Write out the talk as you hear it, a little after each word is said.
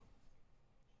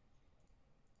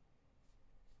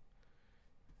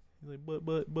like,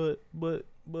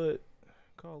 but,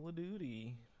 Call of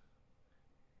Duty.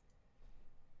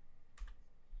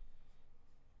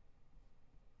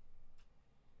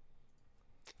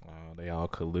 Oh, they all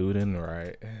colluding,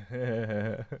 right?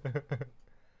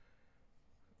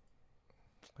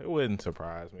 It wouldn't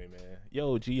surprise me, man.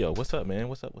 Yo, Gio, what's up, man?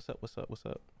 What's up? What's up? What's up? What's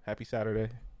up? Happy Saturday.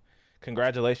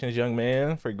 Congratulations, young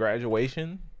man, for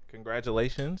graduation.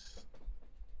 Congratulations.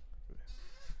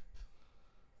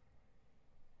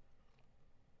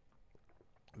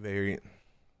 Very.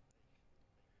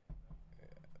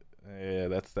 Yeah,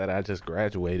 that's that. I just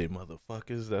graduated,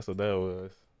 motherfuckers. That's what that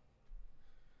was.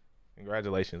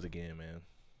 Congratulations again, man.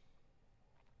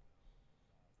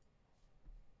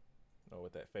 Oh,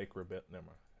 with that fake rebel. Never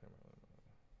mind. Never mind.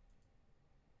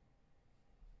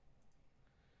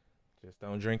 Just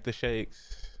don't drink the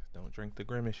shakes. Don't drink the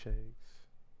grimace shakes.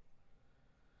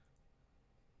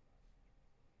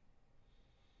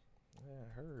 Yeah,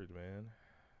 I heard, man.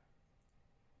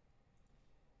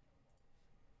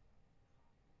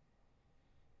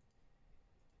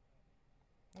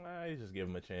 You just give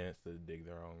them a chance to dig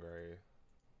their own grave.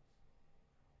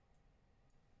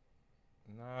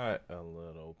 Not a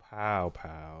little pow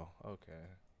pow. Okay.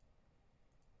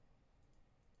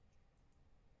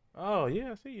 Oh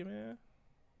yeah, I see you, man.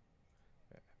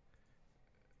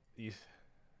 You,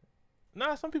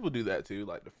 nah, some people do that too,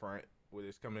 like the front where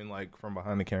it's coming like from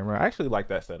behind the camera. I actually like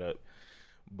that setup,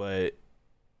 but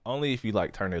only if you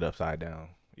like turn it upside down.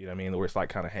 You know what I mean? Where it's like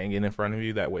kind of hanging in front of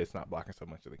you. That way, it's not blocking so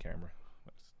much of the camera.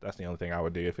 That's the only thing I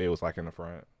would do if it was like in the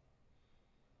front.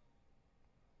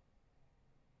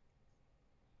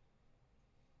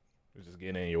 It's just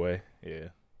getting in your way. Yeah,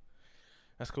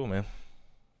 that's cool, man.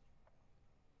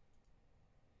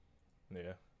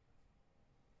 Yeah,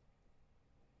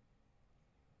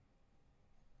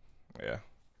 yeah.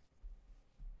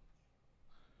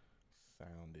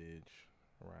 Soundage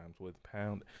rhymes with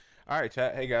pound. All right,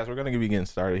 chat. Hey guys, we're gonna be getting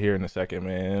started here in a second,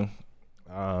 man.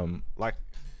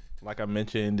 Like I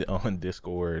mentioned on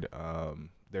Discord,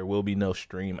 there will be no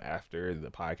stream after the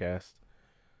podcast.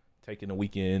 Taking the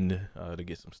weekend to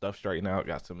get some stuff straightened out.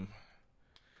 Got some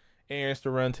errands to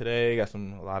run today. Got a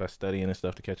lot of studying and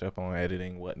stuff to catch up on,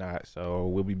 editing, whatnot. So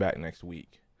we'll be back next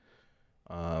week.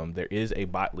 There is a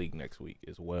bot league next week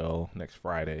as well, next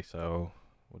Friday. So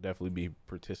we'll definitely be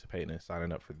participating and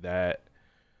signing up for that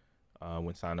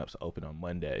when signups open on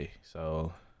Monday.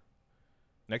 So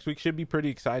next week should be pretty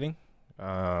exciting.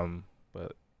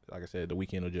 But like I said, the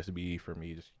weekend will just be for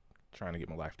me just trying to get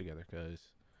my life together because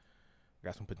I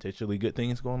got some potentially good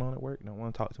things going on at work. Don't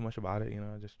want to talk too much about it.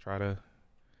 Just try to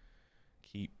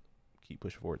keep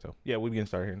pushing forward. So yeah, we'll be getting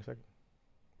started here in a second.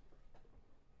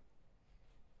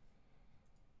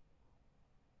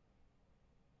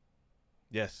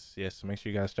 Yes, yes. Make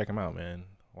sure you guys check him out, man.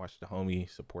 Watch the homie,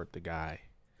 support the guy.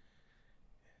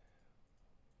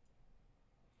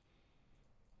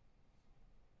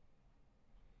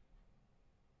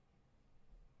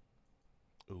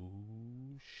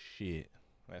 Ooh, shit.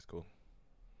 That's cool.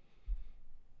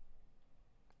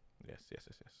 Yes, yes,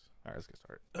 yes, yes. All right, let's get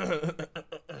started.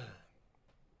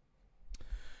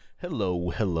 Hello,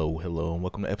 hello, hello, and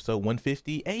welcome to episode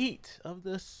 158 of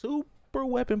the Super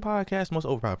Weapon Podcast, most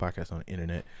overpowered podcast on the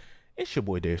internet. It's your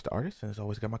boy Darius the Artist, and as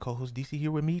always, got my co-host DC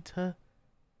here with me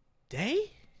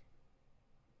today.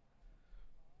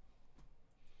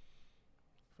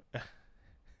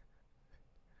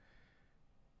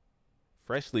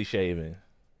 Freshly shaven.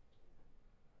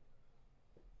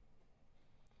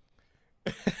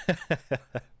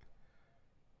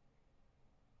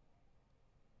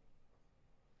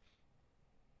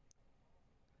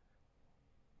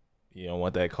 You don't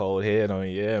want that cold head on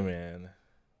you, yeah, man.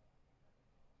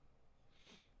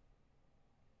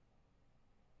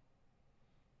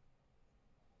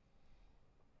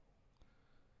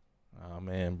 Oh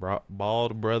man,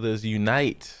 bald brothers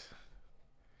unite.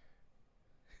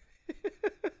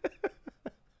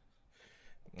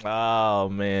 Oh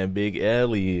man, Big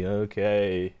Ellie.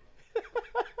 Okay.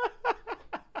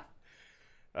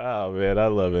 Oh man, I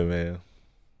love it, man.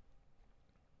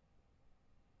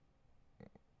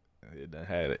 He done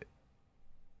had it.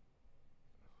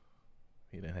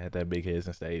 He done had that big head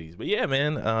since the '80s. But yeah,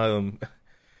 man.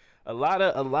 A lot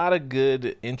of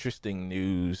good, interesting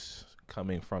news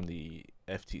coming from the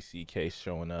FTC case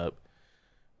showing up.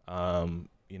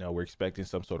 We're expecting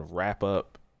some sort of wrap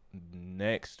up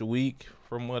next week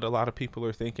from what a lot of people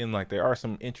are thinking. Like there are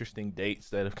some interesting dates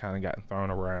that have kind of gotten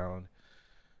thrown around.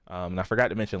 And I forgot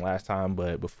to mention last time,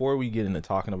 but before we get into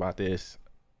talking about this,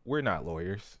 we're not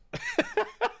lawyers.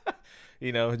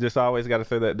 Just always got to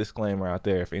throw that disclaimer out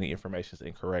there. If any information is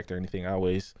incorrect or anything, I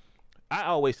always I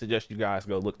always suggest you guys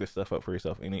go look this stuff up for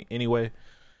yourself anyway,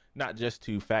 not just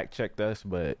to fact check us,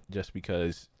 but just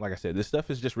because, like I said, this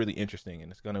stuff is just really interesting and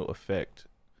it's going to affect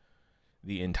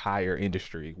the entire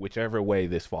industry, whichever way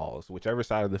this falls, whichever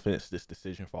side of the fence this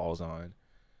decision falls on.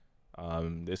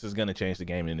 This is going to change the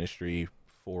gaming industry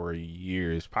for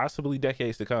years, possibly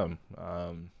decades to come.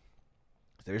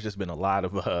 There's just been a lot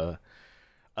of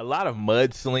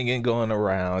mudslinging going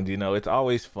around. You know, it's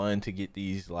always fun to get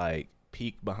these like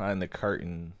peek behind the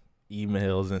curtain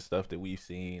emails and stuff that we've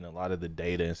seen. A lot of the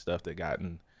data and stuff that's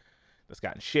gotten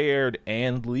shared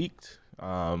and leaked.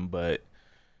 But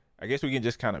I guess we can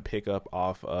just kind of pick up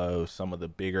off of some of the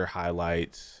bigger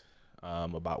highlights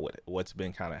about what's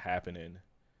been kind of happening.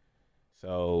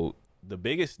 So the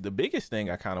biggest thing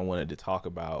I kind of wanted to talk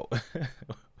about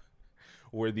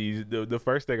were the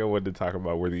first thing I wanted to talk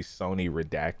about were these Sony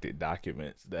redacted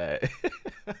documents that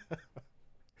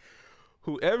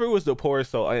whoever was the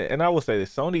poorest soul, and I will say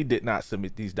this, Sony did not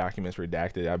submit these documents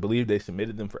redacted. I believe they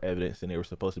submitted them for evidence and they were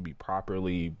supposed to be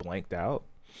properly blanked out.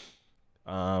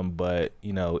 But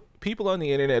you know, people on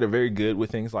the internet are very good with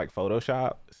things like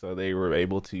Photoshop, so they were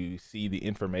able to see the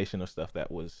information of stuff that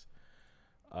was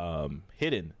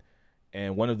hidden.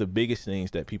 And one of the biggest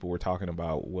things that people were talking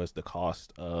about was the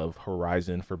cost of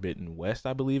Horizon Forbidden West,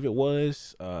 I believe it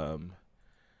was. And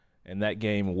that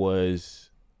game was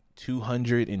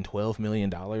 $212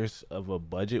 million of a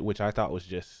budget, which I thought was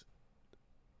just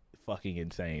fucking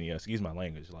insane. You know, excuse my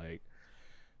language. Like,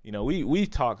 you know, we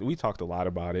talked a lot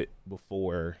about it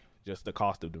before, just the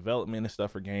cost of development and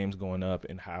stuff for games going up,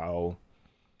 and how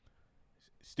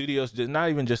studios, just not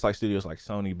even just like studios like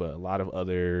Sony, but a lot of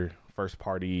other first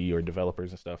party or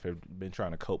developers and stuff have been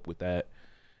trying to cope with that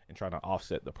and trying to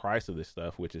offset the price of this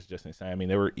stuff, which is just insane. I mean,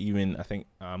 there were even, I think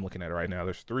I'm looking at it right now,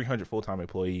 there's 300 full-time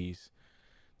employees.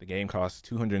 The game costs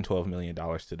 $212 million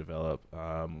to develop,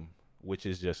 which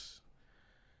is just,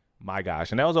 my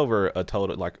gosh. And that was over a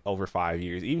total, like over 5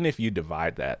 years. Even if you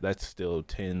divide that, that's still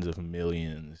tens of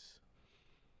millions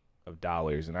of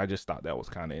dollars. And I just thought that was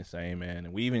kind of insane, man.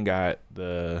 And we even got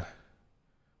the,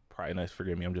 probably,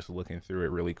 forgive me, I'm just looking through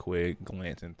it really quick,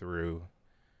 glancing through.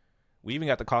 We even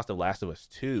got the cost of Last of Us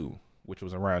 2, which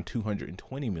was around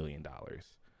 $220 million,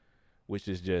 which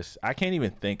is just, I can't even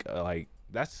think, like,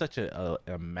 that's such a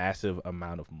massive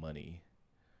amount of money.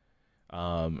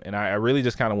 And I really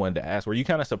just kind of wanted to ask, were you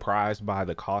kind of surprised by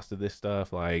the cost of this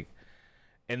stuff? Like,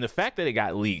 and the fact that it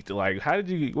got leaked, like,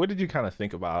 what did you kind of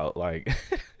think about, like,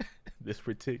 this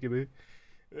particular?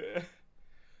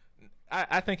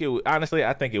 I think honestly,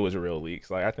 I think it was real leaks.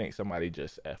 Like, I think somebody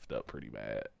just effed up pretty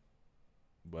bad.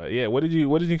 But yeah, what did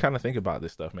you kind of think about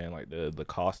this stuff, man? Like the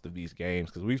cost of these games,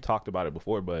 because we've talked about it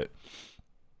before, but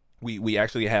we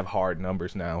actually have hard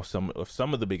numbers now. Some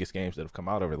of the biggest games that have come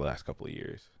out over the last couple of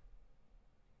years.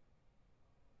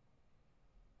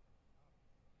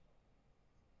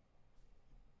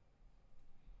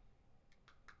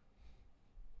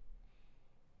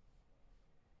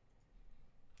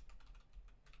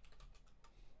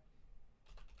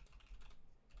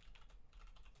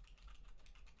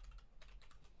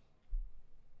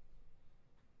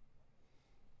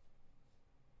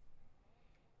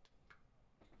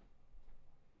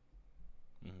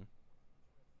 Hmm.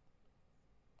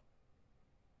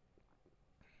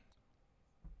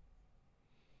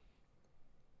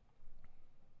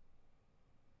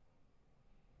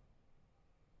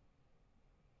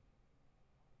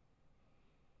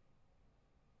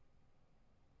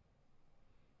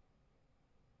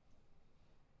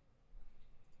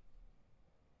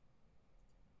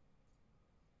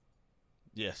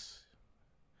 Yes.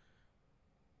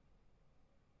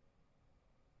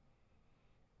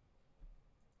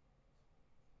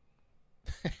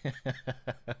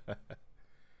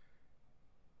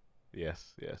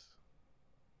 Yes, yes.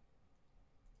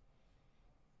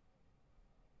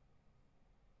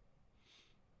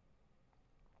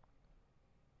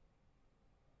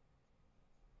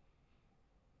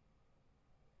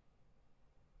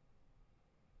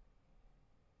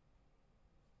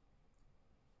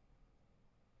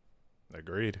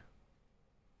 Agreed.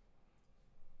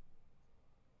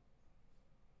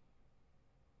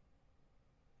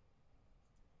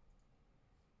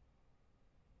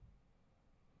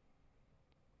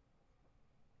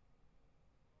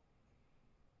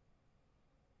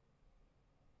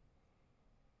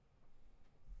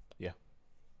 Yeah.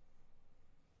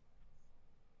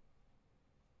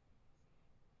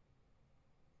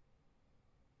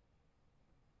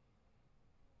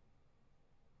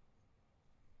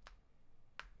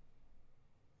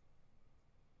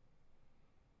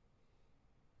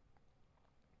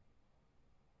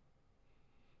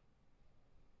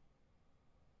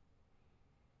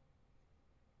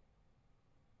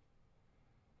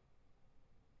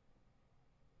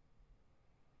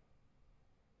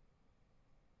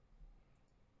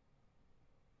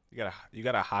 You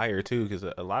gotta hire too, because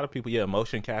a lot of people, yeah,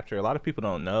 motion capture. A lot of people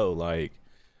don't know. Like,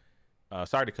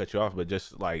 sorry to cut you off, but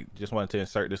just wanted to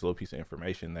insert this little piece of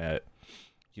information that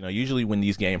usually when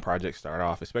these game projects start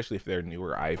off, especially if they're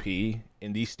newer IP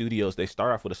in these studios, they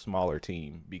start off with a smaller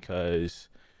team because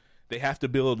they have to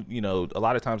build. A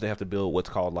lot of times they have to build what's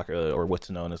called like or what's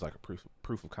known as like a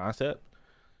proof of concept.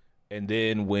 And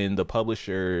then when the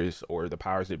publishers or the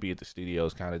powers that be at the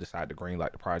studios kind of decide to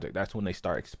greenlight the project, that's when they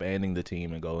start expanding the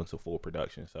team and go into full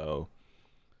production. So,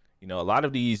 a lot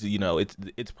of these,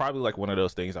 it's probably like one of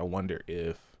those things. I wonder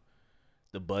if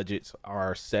the budgets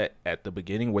are set at the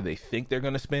beginning where they think they're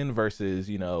going to spend versus,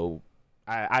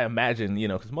 I imagine,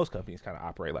 because most companies kind of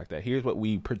operate like that. Here's what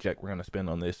we project we're going to spend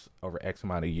on this over X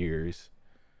amount of years.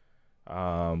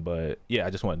 But yeah, I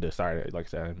just wanted to, sorry, like I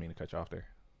said, I didn't mean to cut you off there.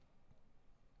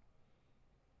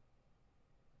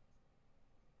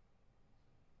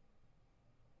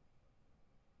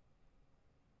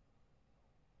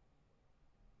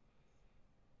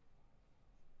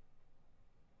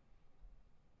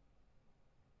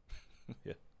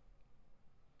 Yeah.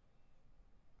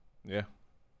 Yeah.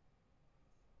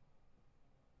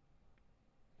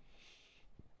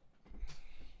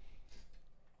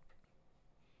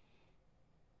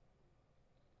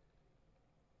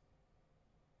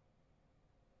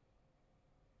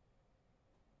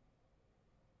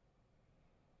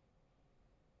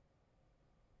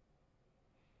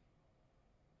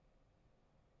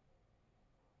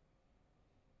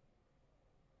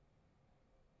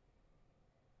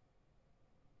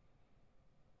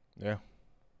 Yeah.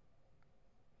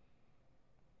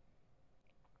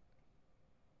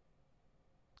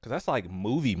 Cause that's like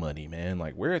movie money, man.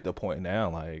 Like we're at the point now,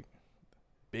 like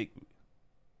big.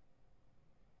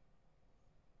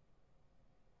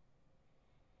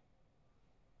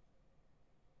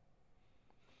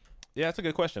 Yeah, that's a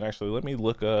good question. Actually, let me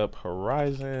look up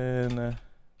Horizon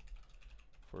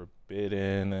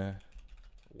Forbidden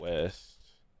West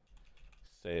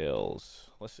sales.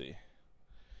 Let's see.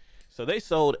 So they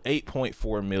sold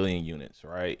 8.4 million units,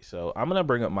 right? So I'm gonna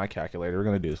bring up my calculator. We're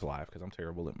gonna do this live because I'm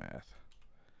terrible at math.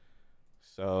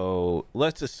 So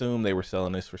let's assume they were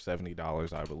selling this for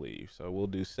 $70, I believe. So we'll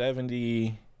do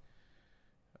 70.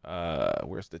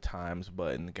 Where's the times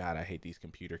button? God, I hate these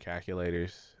computer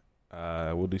calculators.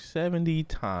 We'll do 70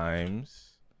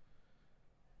 times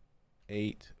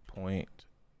 8 point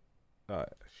uh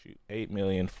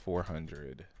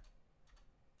 8,400,000,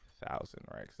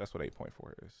 right? Because that's what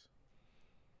 8.4 is.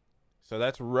 So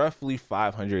that's roughly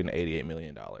 $588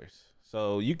 million.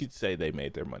 So you could say they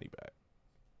made their money back.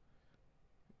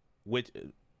 Which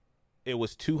it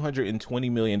was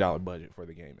 $220 million budget for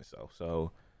the game itself.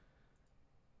 So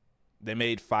they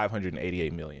made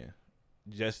 588 million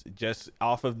just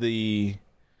off of the.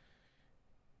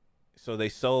 So they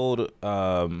sold.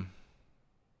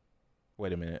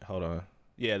 Wait a minute, hold on.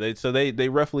 Yeah, they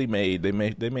roughly made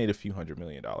a few $100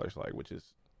 million, like, which is,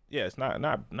 yeah, it's not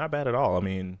bad at all. I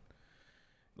mean,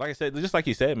 like I said, just like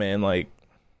you said, man, like,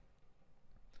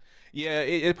 yeah,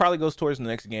 it probably goes towards the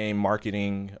next game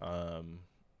marketing.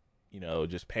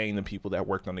 Just paying the people that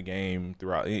worked on the game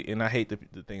throughout. And I hate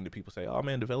the thing that people say, "Oh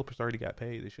man, developers already got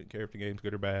paid. They shouldn't care if the game's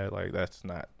good or bad." Like that's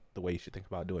not the way you should think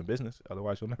about doing business.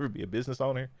 Otherwise, you'll never be a business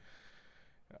owner.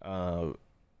 Uh,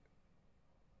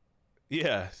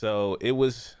 yeah. So it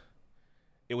was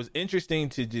interesting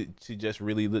to just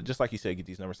really just like you said, get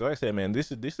these numbers. So like I said, man,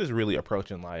 this is really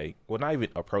approaching, like, well, not even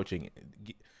approaching.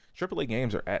 AAA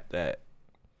games are at that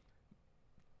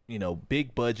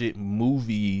big budget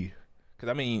movie. Because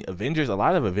I mean, a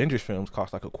lot of Avengers films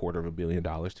cost like $250 million,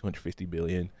 250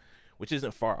 billion, which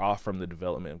isn't far off from the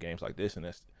development of games like this. And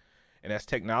as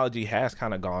technology has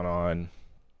kind of gone on,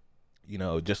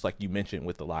 just like you mentioned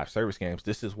with the live service games,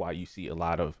 this is why you see a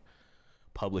lot of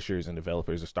publishers and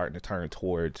developers are starting to turn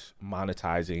towards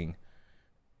monetizing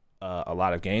a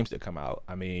lot of games that come out.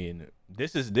 I mean,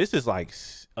 this is like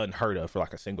unheard of for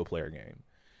like a single player game.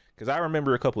 Because I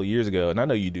remember a couple of years ago, and I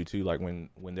know you do too, like when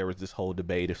there was this whole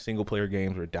debate if single player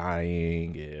games were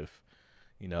dying, if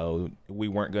we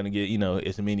weren't going to get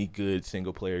as many good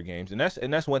single player games, and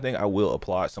that's one thing I will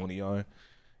applaud Sony on,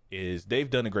 is they've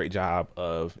done a great job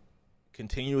of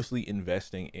continuously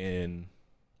investing in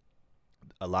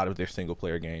a lot of their single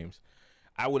player games.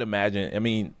 I would imagine, I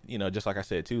mean, just like I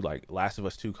said too, like Last of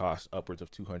Us 2 costs upwards of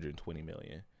 220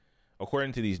 million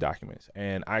according to these documents,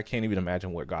 and I can't even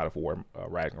imagine what God of War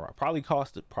Ragnarok probably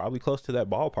cost, probably close to that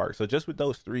ballpark. So just with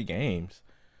those three games,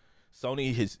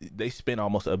 they spent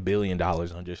almost $1 billion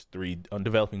on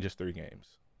developing just three games,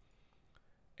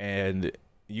 and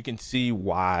you can see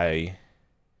why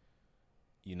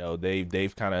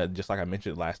they've kind of, just like I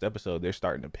mentioned last episode, they're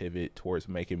starting to pivot towards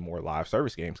making more live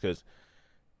service games, because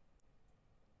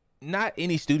not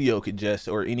any studio could just,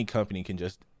 or any company can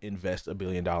just invest $1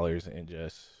 billion and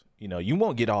just, you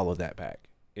won't get all of that back.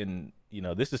 And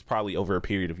this is probably over a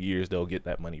period of years they'll get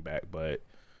that money back, but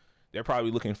they're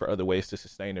probably looking for other ways to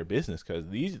sustain their business, because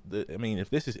if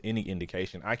this is any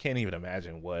indication, I can't even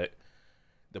imagine what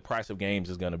the price of games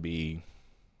is going to be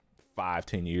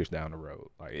 5-10 years down the road.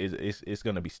 Like it's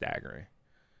going to be staggering.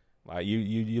 Like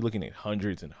you're looking at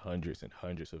hundreds and hundreds and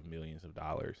hundreds of millions of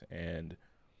dollars. And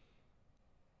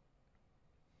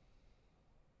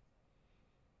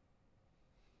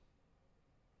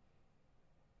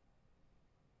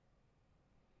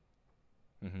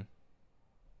mhm.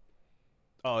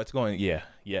 Oh, it's going, yeah,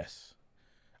 yes.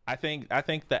 I think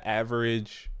the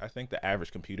average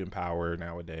computing power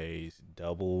nowadays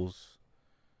doubles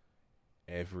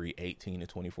every 18 to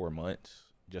 24 months,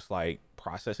 just like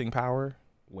processing power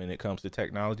when it comes to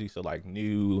technology. So like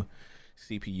new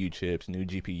CPU chips, new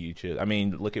GPU chips. I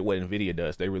mean, look at what Nvidia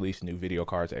does. They release new video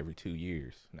cards every 2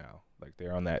 years now. Like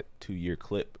they're on that 2 year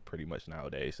clip pretty much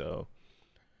nowadays. So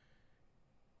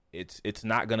it's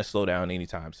not going to slow down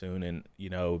anytime soon. And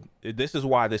this is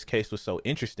why this case was so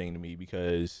interesting to me,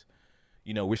 because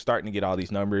we're starting to get all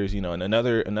these numbers. And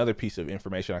another piece of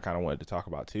information I kind of wanted to talk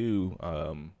about too,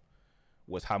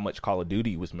 was how much Call of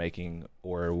Duty was making,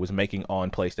 or was making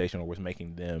on PlayStation, or was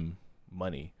making them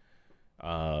money.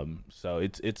 So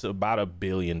it's about $1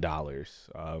 billion,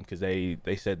 because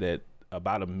they said that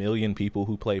about 1 million people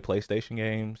who play PlayStation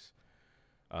games.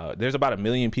 There's about 1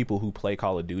 million people who play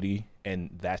Call of Duty,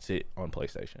 and that's it on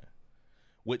PlayStation,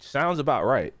 which sounds about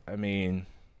right. I mean,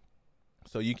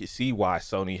 so you can see why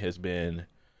Sony has been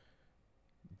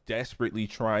desperately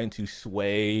trying to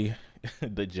sway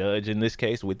the judge in this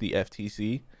case with the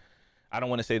FTC. I don't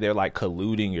want to say they're like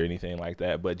colluding or anything like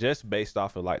that, but just based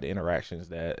off of like the interactions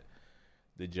that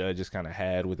the judges kind of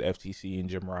had with FTC and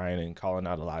Jim Ryan, and calling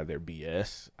out a lot of their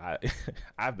BS.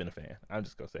 I've been a fan. I'm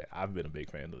just gonna say I've been a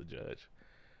big fan of the judge.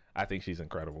 I think she's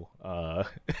incredible.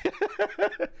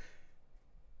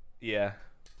 Yeah.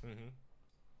 Hmm.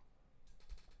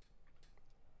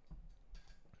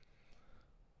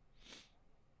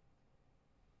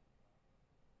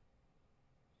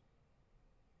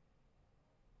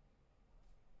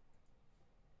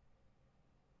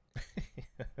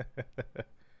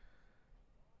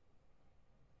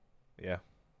 Yeah.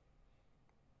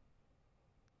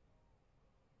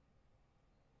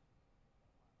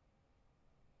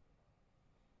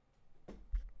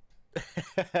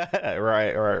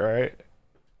 Right, right, right.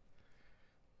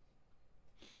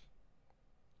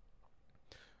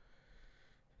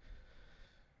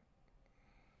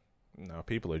 No,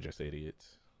 people are just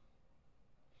idiots.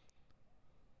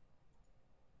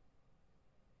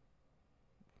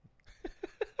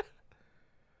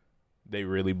 They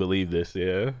really believe this,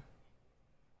 yeah.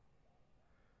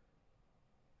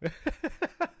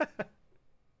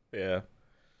 Yeah.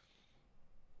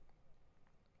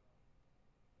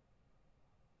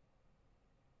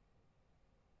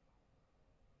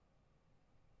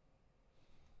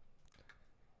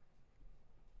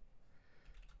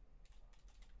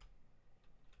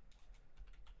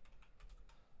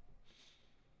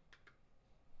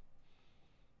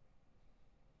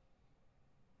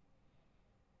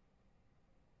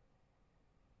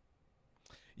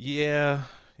 Yeah.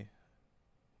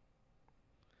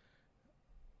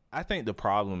 I think the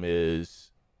problem is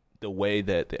the way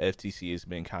that the FTC has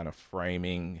been kind of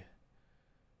framing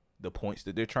the points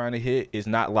that they're trying to hit is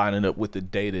not lining up with the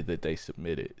data that they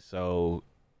submitted. So,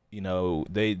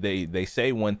 they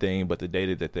say one thing, but the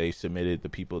data that they submitted, the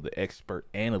people, the expert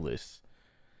analysts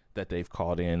that they've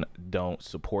called in, don't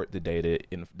support the data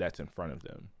that's in front of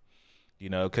them.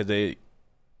 Because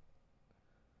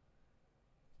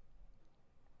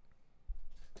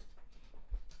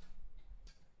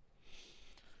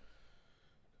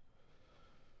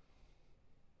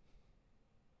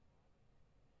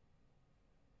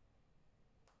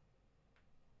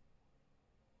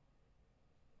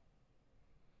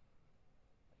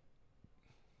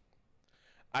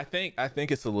I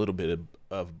think it's a little bit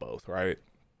of both, right?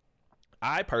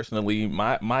 I personally,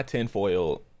 my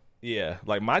tinfoil, yeah,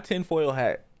 like my tinfoil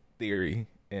hat theory,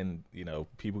 and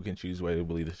people can choose whether to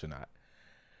believe this or not.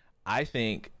 I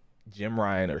think Jim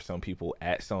Ryan or some people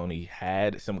at Sony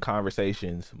had some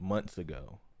conversations months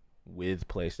ago with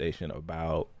PlayStation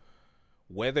about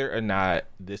whether or not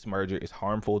this merger is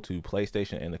harmful to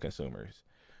PlayStation and the consumers.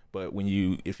 But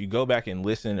if you go back and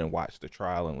listen and watch the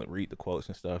trial and read the quotes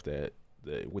and stuff, that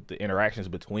with the interactions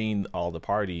between all the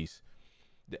parties,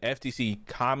 the FTC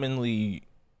commonly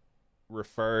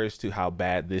refers to how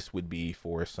bad this would be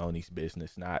for Sony's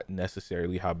business, not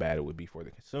necessarily how bad it would be for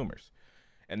the consumers.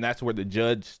 And that's where the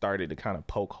judge started to kind of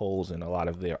poke holes in a lot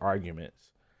of their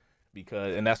arguments,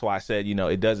 because, and that's why I said,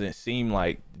 it doesn't seem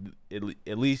like,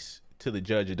 at least to the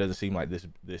judge, it doesn't seem like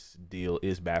this deal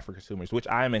is bad for consumers, which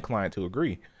I am inclined to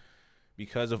agree,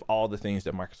 because of all the things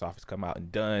that Microsoft has come out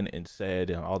and done and said,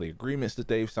 and all the agreements that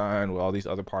they've signed with all these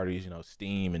other parties,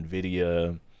 Steam,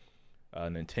 Nvidia,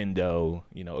 Nintendo,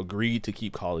 agreed to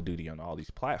keep Call of Duty on all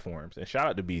these platforms. And shout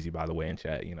out to Beezy, by the way, in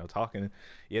chat,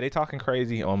 they talking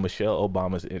crazy on Michelle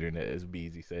Obama's internet, as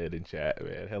Beezy said in chat,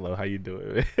 man. Hello, how you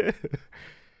doing, man?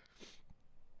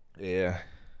 Yeah.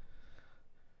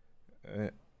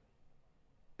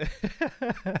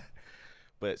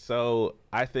 But so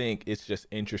I think it's just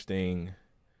interesting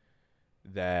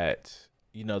that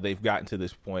they've gotten to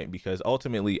this point, because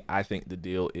ultimately I think the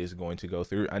deal is going to go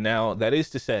through. And now, that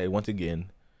is to say, once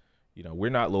again,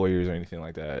 we're not lawyers or anything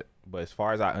like that, but as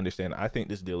far as I understand, I think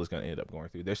this deal is going to end up going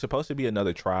through. There's supposed to be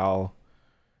another trial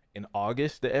in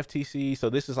August, the FTC.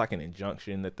 So this is like an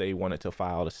injunction that they wanted to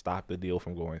file to stop the deal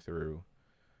from going through.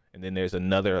 And then there's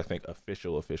another, I think,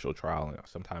 official trial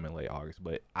sometime in late August.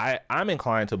 But I'm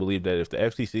inclined to believe that if the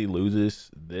FTC loses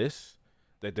this,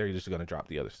 that they're just going to drop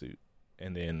the other suit.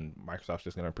 And then Microsoft's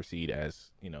just going to proceed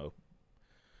as,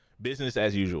 business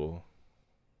as usual.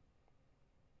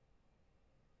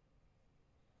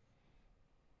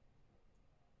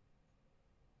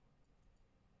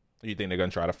 You think they're going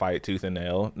to try to fight tooth and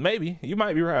nail? Maybe. You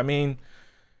might be right. I mean,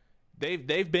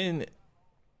 they've been...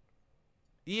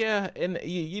 Yeah, and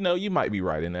you might be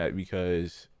right in that,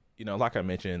 because, like I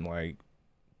mentioned, like,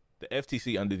 the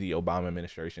FTC under the Obama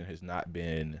administration has not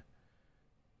been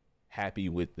happy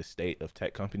with the state of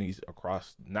tech companies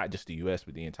across not just the US,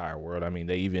 but the entire world. I mean,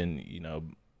 they even,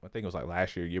 I think it was like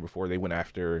last year, year before, they went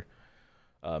after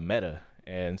Meta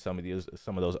and some of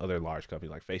those other large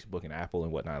companies like Facebook and Apple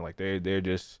and whatnot. Like, they're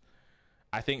just,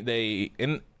 I think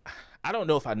and I don't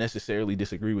know if I necessarily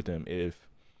disagree with them,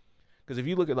 because if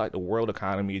you look at like the world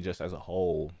economy just as a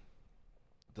whole,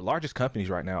 the largest companies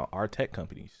right now are tech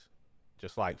companies,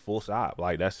 just like full stop.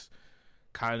 Like, that's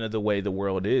kind of the way the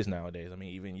world is nowadays. I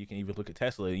mean, you can even look at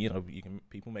Tesla.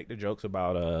 People make the jokes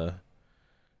about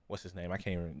what's his name? I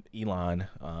can't remember, Elon.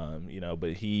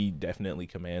 But he definitely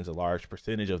commands a large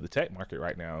percentage of the tech market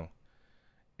right now.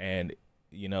 And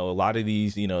a lot of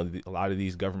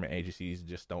these government agencies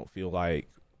just don't feel like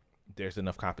there's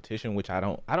enough competition, which I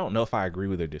don't know if I agree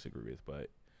with or disagree with. But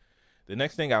the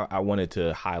next thing I wanted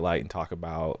to highlight and talk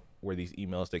about were these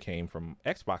emails that came from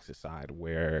Xbox's side,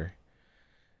 where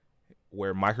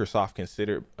Microsoft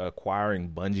considered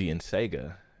acquiring Bungie and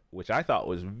Sega, which I thought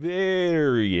was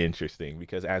very interesting,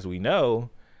 because as we know,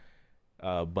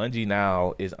 Bungie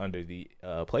now is under the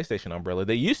PlayStation umbrella.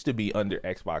 They used to be under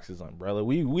Xbox's umbrella.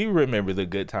 We remember the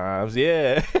good times,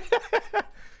 yeah.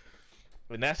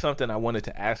 And that's something I wanted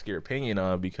to ask your opinion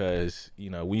on, because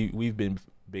we've been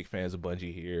big fans of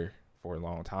Bungie here for a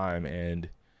long time, and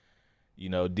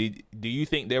do you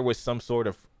think there was some sort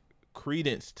of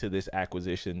credence to this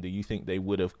acquisition? Do you think they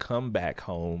would have come back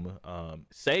home?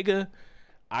 Sega,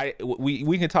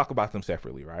 we can talk about them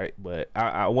separately, right? But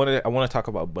I want to talk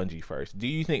about Bungie first. Do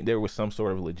you think there was some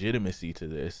sort of legitimacy to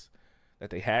this, that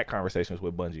they had conversations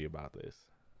with Bungie about this?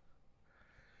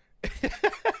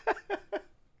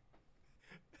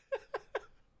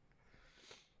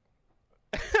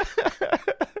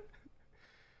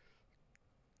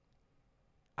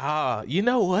 You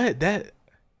know what? That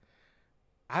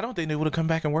I don't think they would have come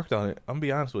back and worked on it. I'm gonna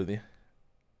be honest with you.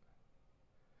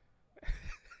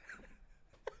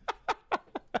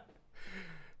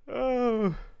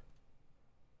 Oh.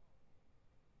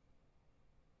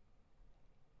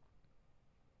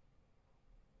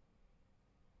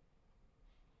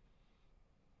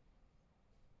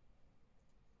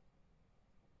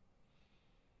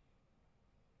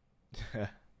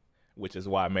 Which is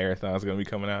why Marathon's gonna be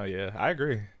coming out. Yeah, I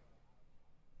agree.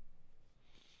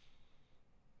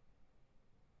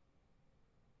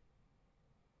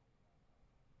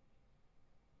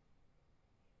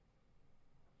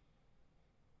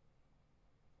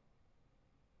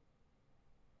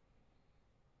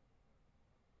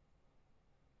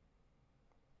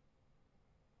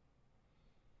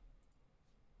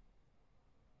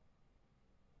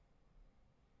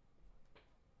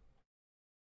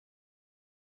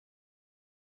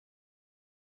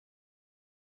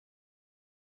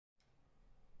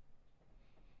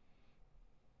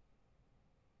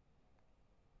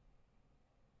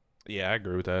 Yeah, I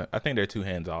agree with that. I think they're too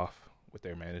hands off with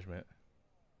their management.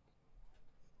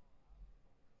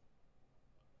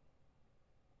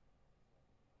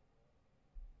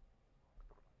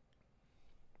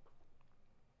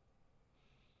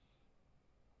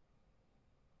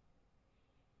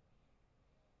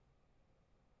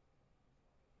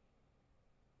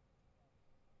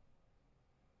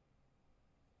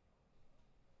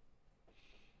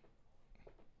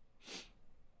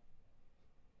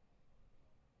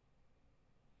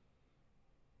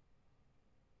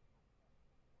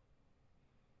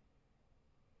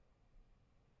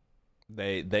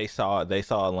 they saw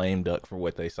a lame duck for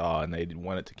what they saw, and they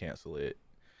wanted to cancel it.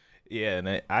 Yeah,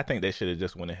 and I think they should have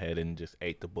just went ahead and just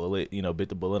ate the bullet, bit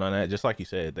the bullet on that. Just like you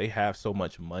said, they have so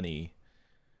much money.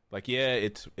 Like, yeah,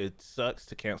 it sucks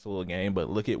to cancel a game, but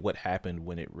look at what happened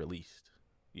when it released,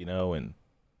 and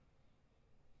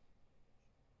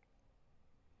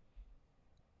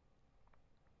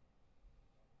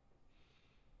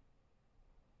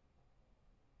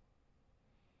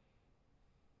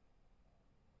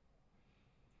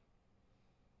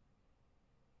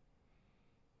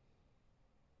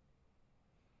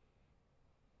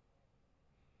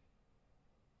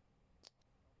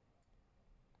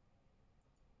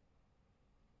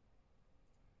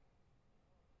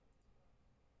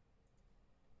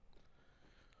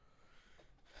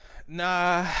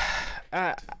nah,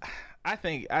 I I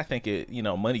think it,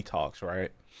 money talks,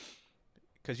 right?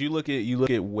 Because you look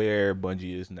at where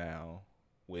Bungie is now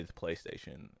with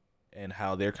PlayStation and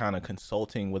how they're kind of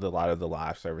consulting with a lot of the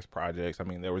live service projects. I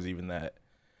mean, there was even that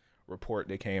report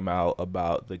that came out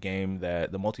about the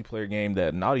multiplayer game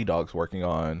that Naughty Dog's working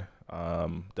on,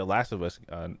 The Last of Us.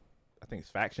 I think it's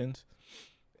Factions.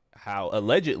 How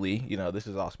allegedly, this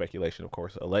is all speculation, of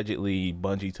course. Allegedly,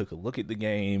 Bungie took a look at the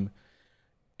game,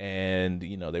 and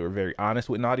they were very honest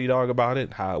with Naughty Dog about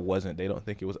it. How it wasn't, they don't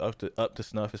think it was up to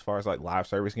snuff as far as like live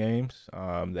service games.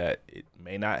 That it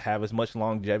may not have as much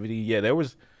longevity. Yeah, there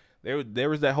was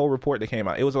that whole report that came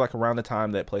out. It was like around the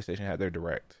time that PlayStation had their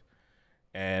direct,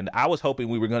 and I was hoping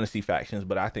we were going to see Factions,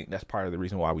 but I think that's part of the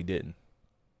reason why we didn't.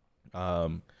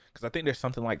 Because I think there's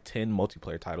something like 10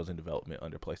 multiplayer titles in development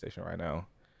under PlayStation right now.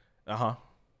 Uh huh.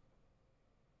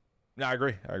 No, I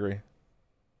agree. I agree.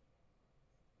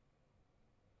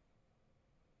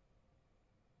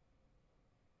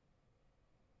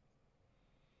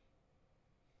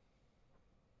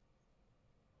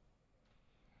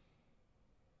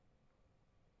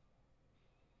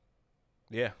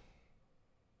 Yeah.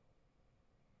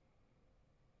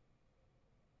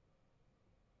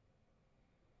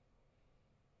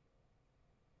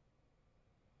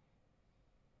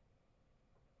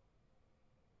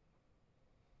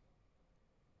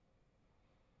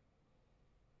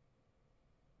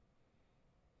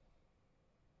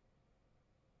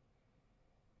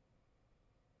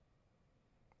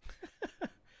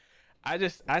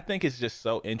 I think it's just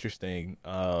so interesting.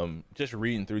 Just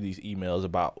reading through these emails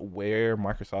about where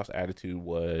Microsoft's attitude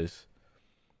was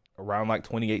around like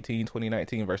 2018,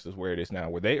 2019 versus where it is now.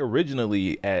 Where they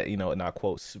originally, and I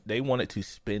quote, they wanted to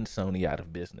spin Sony out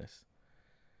of business,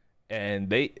 and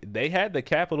they had the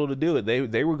capital to do it.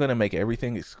 They were going to make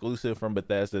everything exclusive from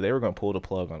Bethesda. They were going to pull the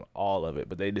plug on all of it,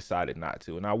 but they decided not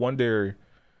to. And I wonder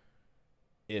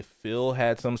if Phil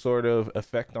had some sort of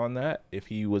effect on that. If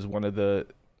he was one of the,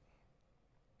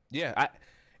 yeah,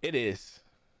 it is.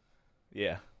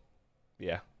 Yeah,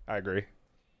 yeah, I agree.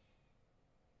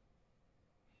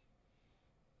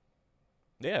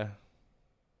 Yeah,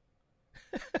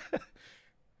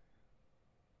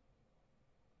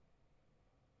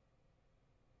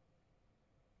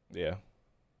 yeah.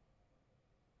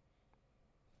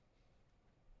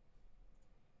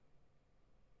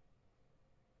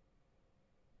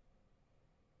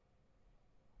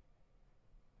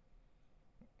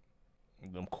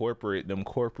 Them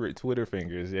corporate Twitter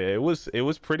fingers. Yeah, it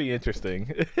was pretty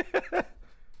interesting.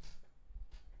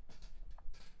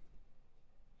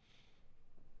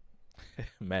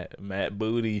 Matt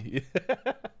Booty.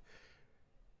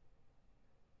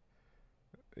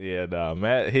 Yeah, nah,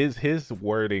 Matt, his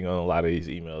wording on a lot of these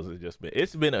emails has just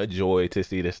been a joy to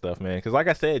see this stuff, man. Because like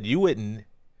I said, you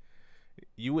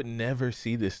would never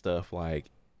see this stuff like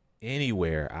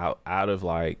anywhere out of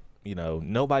like,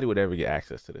 nobody would ever get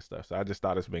access to this stuff. So I just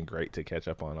thought it's been great to catch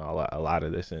up on a lot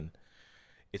of this, and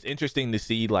it's interesting to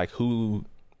see like who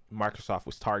Microsoft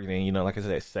was targeting. Like I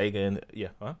said, Sega and yeah,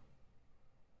 huh?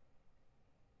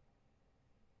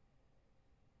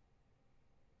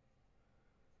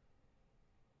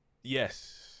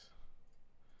 Yes.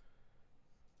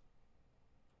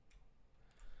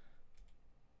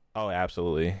 Oh,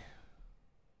 absolutely.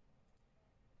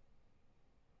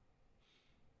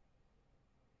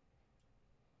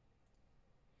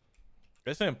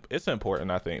 It's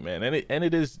important, I think, man, and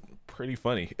it is pretty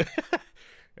funny.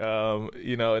 And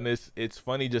it's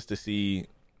funny just to see,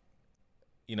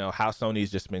 how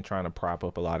Sony's just been trying to prop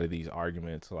up a lot of these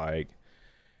arguments, like,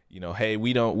 hey,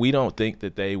 we don't think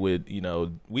that they would,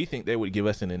 we think they would give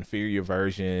us an inferior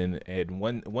version. And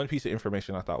one piece of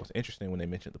information I thought was interesting when they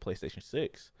mentioned the PlayStation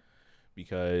 6,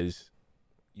 because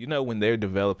when they're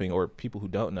developing, or people who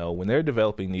don't know, when they're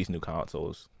developing these new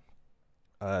consoles,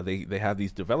 they have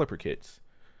these developer kits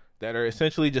that are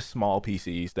essentially just small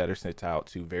PCs that are sent out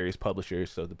to various publishers,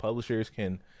 so the publishers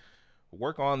can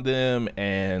work on them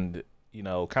and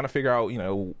kind of figure out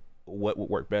what would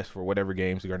work best for whatever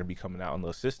games are going to be coming out on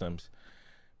those systems.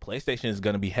 PlayStation is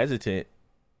going to be hesitant,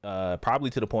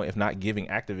 probably to the point of not giving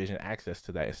Activision access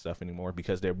to that stuff anymore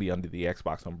because they'll be under the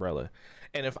Xbox umbrella.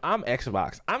 And if I'm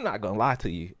Xbox, I'm not gonna lie to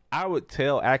you, I would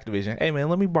tell Activision, "Hey man,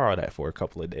 let me borrow that for a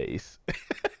couple of days.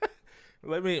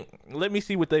 let me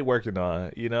see what they working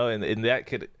on, and that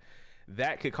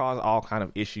could cause all kind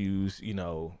of issues,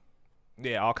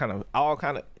 yeah, all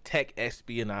kind of tech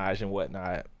espionage and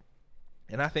whatnot.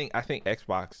 And I think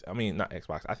Xbox, I mean not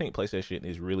Xbox, I think PlayStation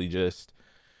is really just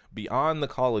beyond the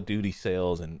Call of Duty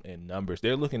sales and numbers.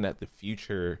 They're looking at the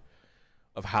future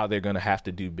of how they're going to have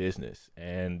to do business.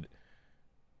 And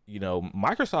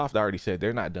Microsoft already said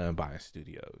they're not done buying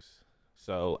studios.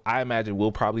 So I imagine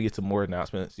we'll probably get some more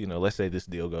announcements. Let's say this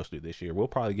deal goes through this year. We'll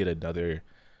probably get another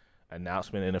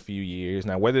announcement in a few years.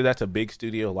 Now, whether that's a big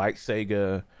studio like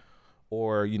Sega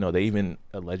or, they even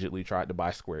allegedly tried to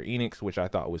buy Square Enix, which I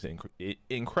thought was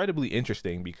incredibly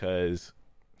interesting because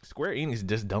Square Enix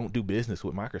just don't do business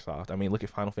with Microsoft. I mean, look at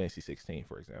Final Fantasy 16,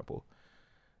 for example.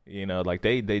 Like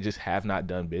they just have not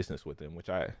done business with them, which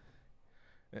I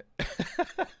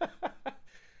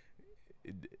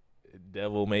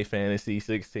Devil May Fantasy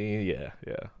 16, yeah,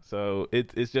 yeah. So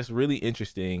it's just really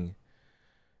interesting.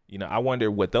 I wonder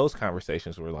what those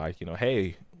conversations were like.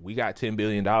 Hey, we got $10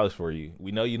 billion for you.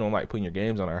 We know you don't like putting your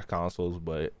games on our consoles,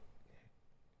 but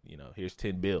here's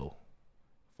 $10 billion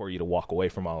for you to walk away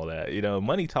from all of that.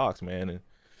 Money talks, man. And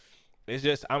it's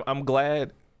just I'm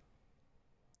glad.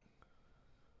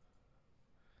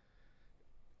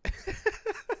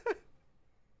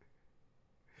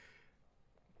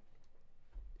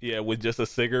 Yeah, with just a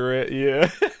cigarette, yeah.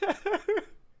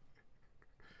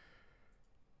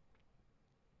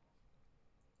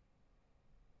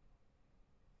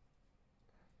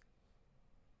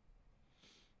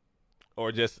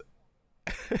 Or just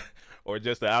or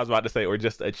just I was about to say, or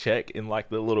just a check in like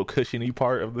the little cushiony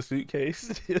part of the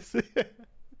suitcase.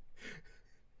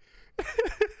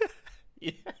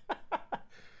 Yeah.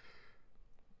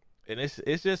 And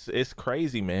it's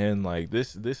crazy, man. Like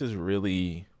this is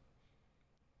really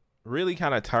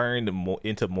kind of turned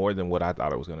into more than what I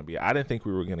thought it was going to be. I didn't think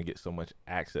we were going to get so much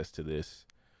access to this.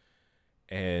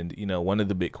 And one of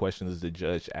the big questions the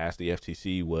judge asked the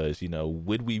FTC was,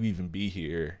 would we even be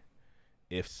here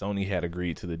if Sony had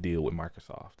agreed to the deal with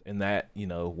Microsoft? And that,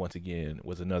 once again,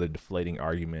 was another deflating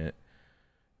argument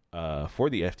for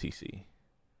the FTC.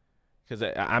 Because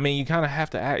I mean, you kind of have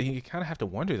to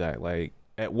wonder that, like,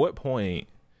 at what point,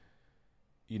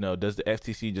 does the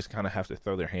FTC just kind of have to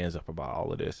throw their hands up about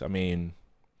all of this? I mean,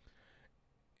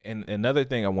 and another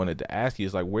thing I wanted to ask you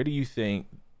is like, where do you think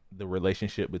the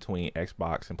relationship between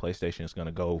Xbox and PlayStation is going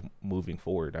to go moving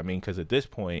forward? I mean, because at this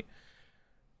point,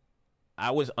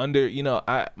 I was under,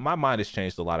 my mind has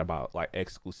changed a lot about like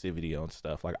exclusivity on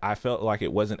stuff. Like I felt like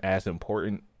it wasn't as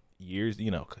important years,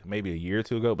 maybe a year or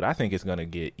two ago, but I think it's going to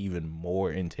get even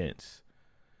more intense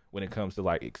when it comes to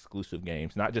like exclusive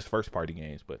games, not just first party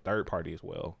games, but third party as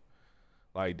well.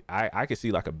 Like I could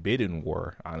see like a bidding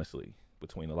war, honestly,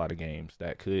 between a lot of games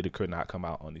that could or could not come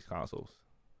out on these consoles.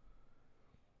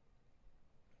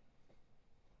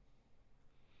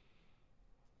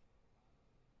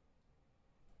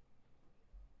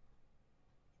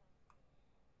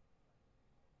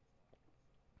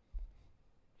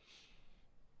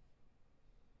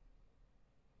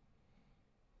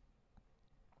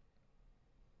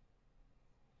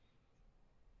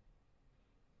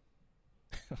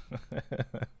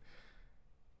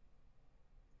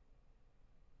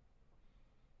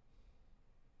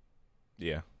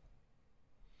 Yeah.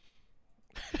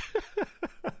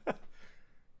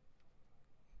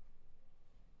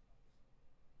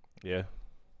 Yeah.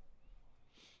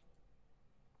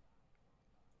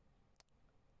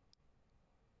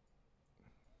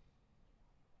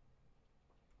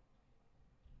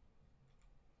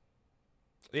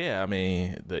 Yeah, I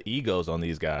mean, the egos on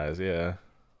these guys, yeah.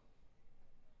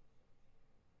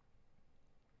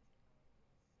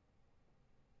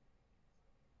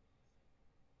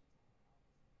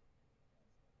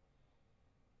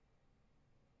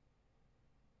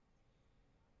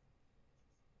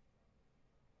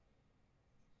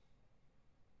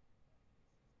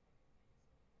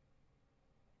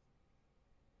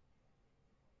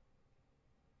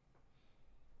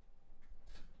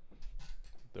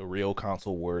 The real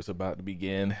console war is about to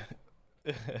begin.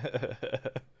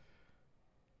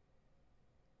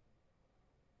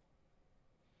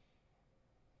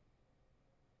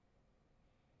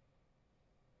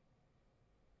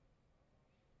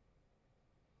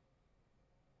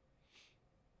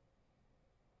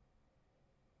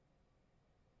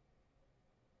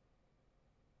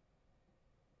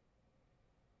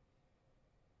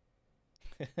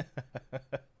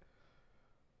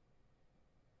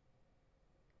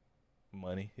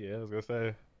 Money. Yeah, I was gonna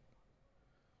say.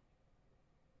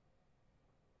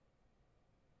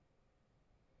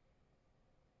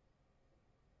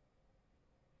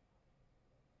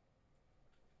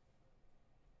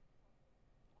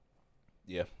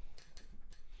 Yeah,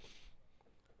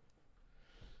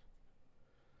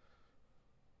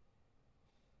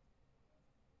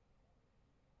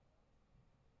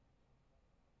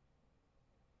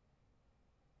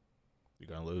 you're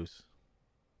gonna lose,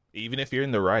 even if you're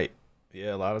in the right.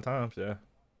 Yeah, a lot of times. Yeah,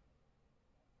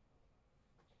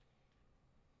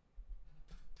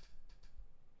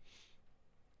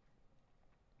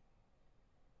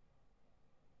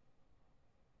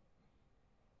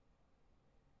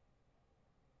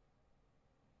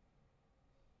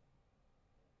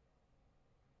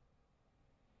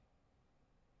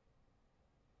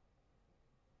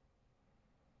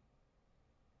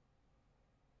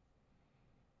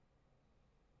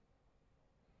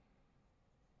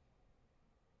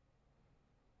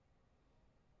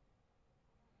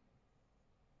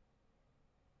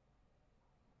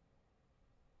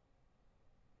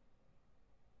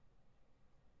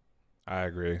 I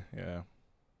agree. Yeah,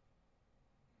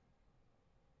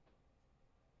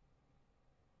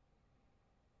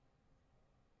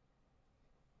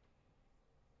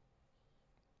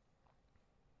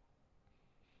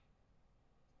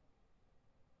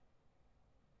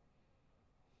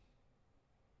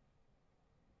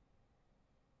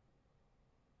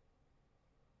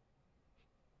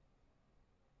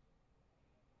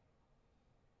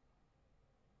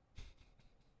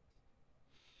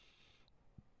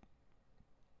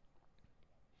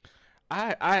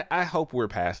 I hope we're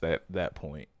past that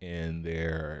point in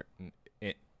their.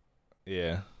 In,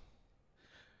 yeah,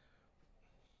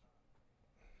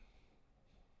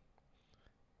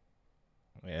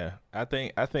 yeah.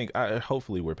 I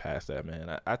hopefully we're past that,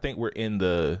 man. I think we're in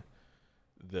the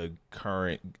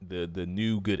current the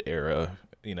new good era.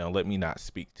 Let me not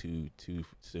speak too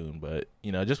soon, but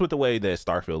just with the way that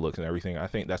Starfield looks and everything, I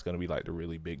think that's going to be like the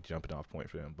really big jumping off point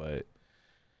for them. But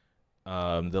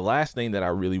the last thing that I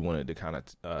really wanted to kind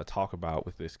of talk about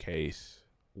with this case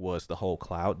was the whole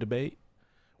cloud debate,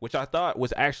 which I thought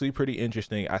was actually pretty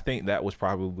interesting. I think that was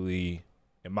probably,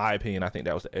 in my opinion, I think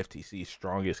that was the FTC's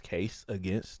strongest case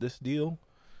against this deal.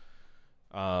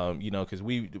 Because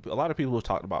a lot of people have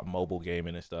talked about mobile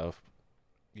gaming and stuff.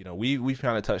 We've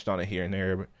kind of touched on it here and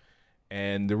there,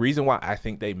 and the reason why I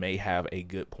think they may have a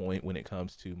good point when it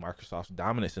comes to Microsoft's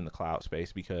dominance in the cloud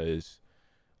space, because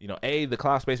the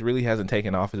cloud space really hasn't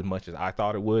taken off as much as I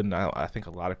thought it would, and I think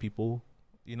a lot of people,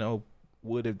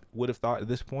 would have thought at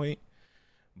this point.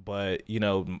 But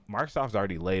Microsoft's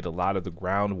already laid a lot of the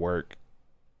groundwork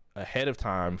ahead of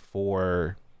time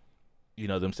for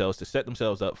themselves to set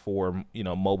themselves up for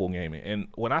mobile gaming. And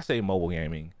when I say mobile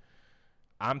gaming,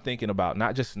 I'm thinking about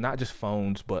not just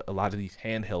phones, but a lot of these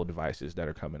handheld devices that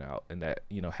are coming out and that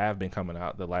have been coming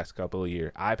out the last couple of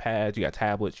years. iPads, you got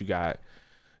tablets, you got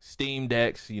Steam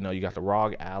decks, you got the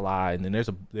ROG Ally, and then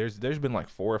there's been like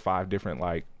four or five different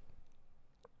like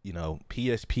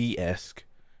PSP esque,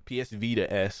 PS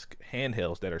Vita esque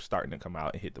handhelds that are starting to come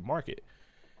out and hit the market.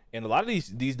 And a lot of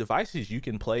these devices you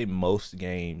can play most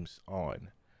games on.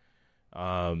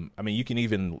 I mean, you can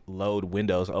even load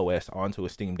Windows OS onto a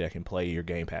Steam Deck and play your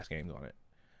Game Pass games on it.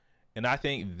 And I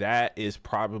think that is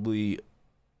probably,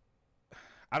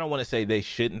 I don't want to say they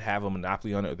shouldn't have a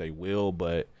monopoly on it, or they will,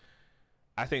 but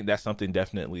I think that's something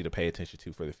definitely to pay attention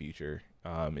to for the future.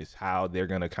 Is how they're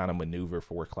going to kind of maneuver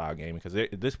for cloud gaming, because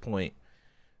at this point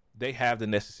they have the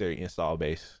necessary install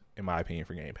base, in my opinion,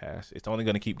 for Game Pass. It's only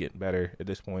going to keep getting better at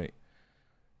this point.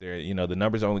 The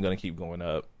numbers are only going to keep going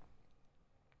up.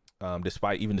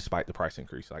 Despite the price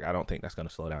increase, like I don't think that's going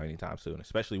to slow down anytime soon.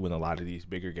 Especially when a lot of these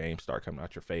bigger games start coming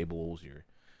out, your Fables,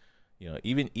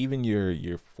 even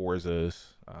your Forzas,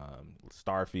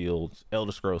 Starfields,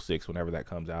 Elder Scrolls 6, whenever that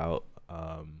comes out,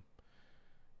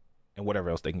 and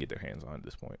whatever else they can get their hands on at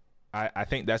this point. I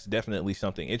think that's definitely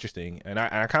something interesting, and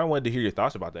I kind of wanted to hear your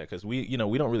thoughts about that, because we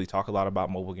don't really talk a lot about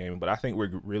mobile gaming, but I think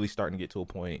we're really starting to get to a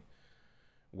point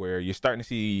where you're starting to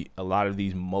see a lot of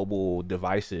these mobile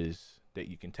devices that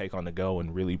you can take on the go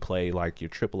and really play like your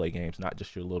AAA games, not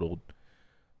just your little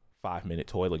 5-minute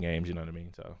toilet games. You know what I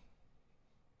mean? So,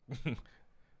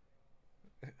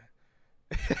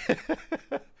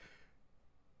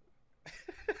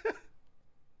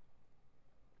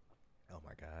 oh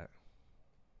my god,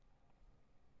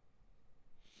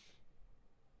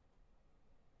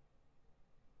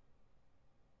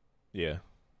 yeah,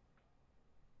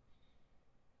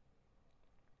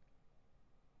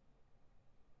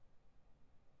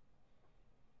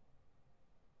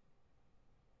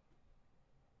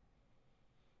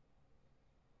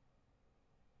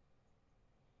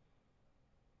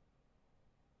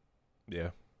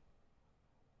 Yeah.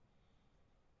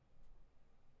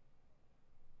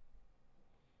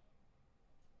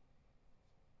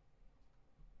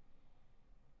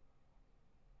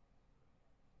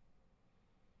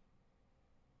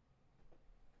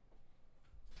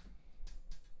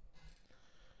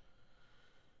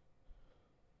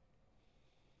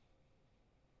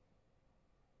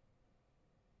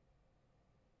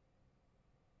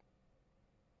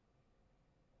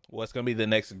 What's gonna be the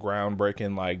next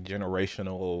groundbreaking, like,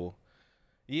 generational?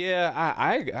 Yeah,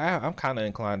 I'm kind of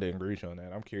inclined to agree with you on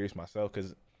that. I'm curious myself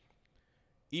because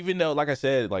even though, like I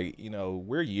said, like,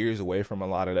 we're years away from a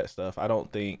lot of that stuff. I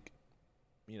don't think,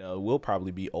 we'll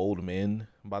probably be old men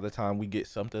by the time we get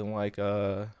something like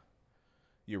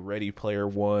your Ready Player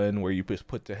One, where you just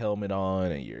put the helmet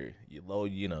on and you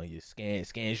load, you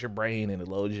scans your brain and it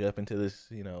loads you up into this,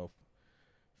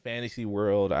 fantasy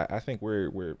world. I think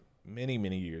we're many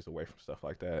many years away from stuff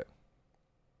like that.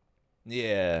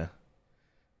 Yeah.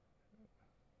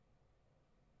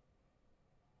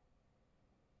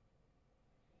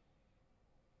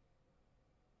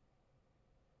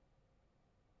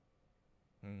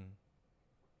 Mm.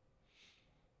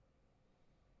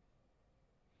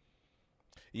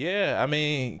 Yeah, I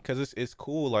mean, because it's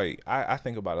cool. Like, I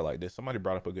think about it like this. Somebody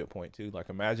brought up a good point too. Like,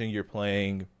 imagine you're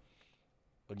playing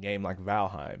a game like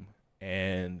Valheim,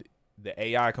 and the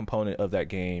AI component of that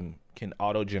game can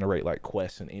auto generate like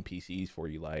quests and NPCs for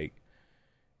you. Like,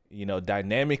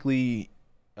 dynamically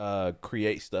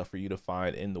create stuff for you to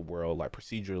find in the world, like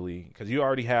procedurally, because you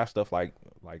already have stuff like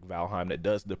Valheim that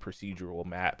does the procedural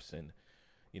maps, and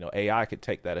AI could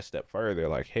take that a step further.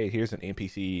 Like, hey, here's an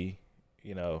NPC.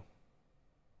 You know,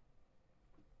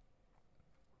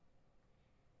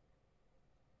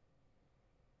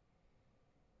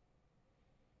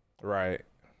 right?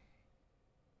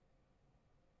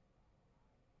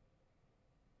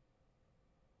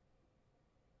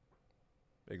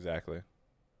 Exactly.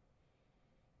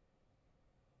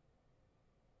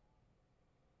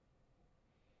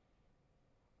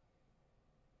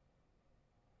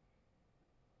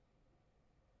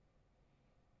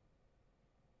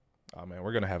 Oh man,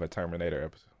 we're gonna have a Terminator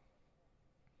episode.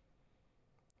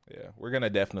 Yeah, we're gonna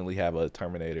definitely have a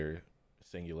Terminator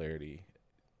Singularity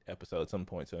episode at some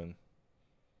point soon.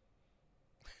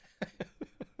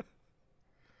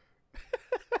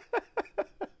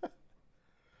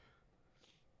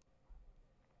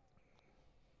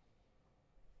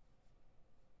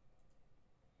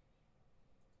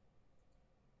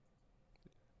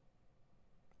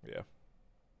 Yeah.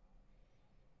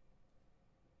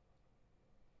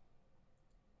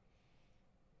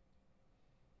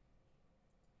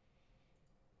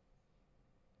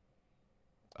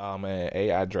 Oh man,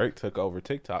 AI Drake took over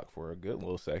TikTok for a good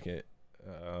little second.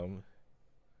 Um,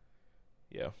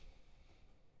 yeah,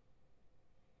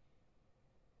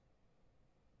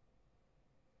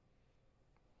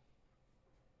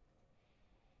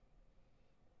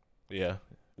 yeah,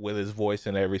 with his voice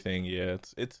and everything. Yeah,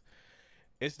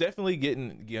 it's definitely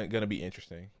gonna be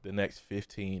interesting the next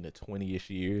 15 to 20 ish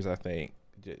years. I think,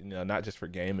 not just for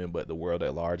gaming, but the world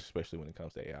at large, especially when it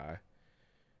comes to AI.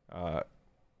 Uh,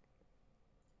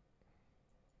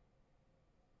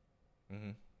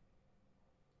 mhm.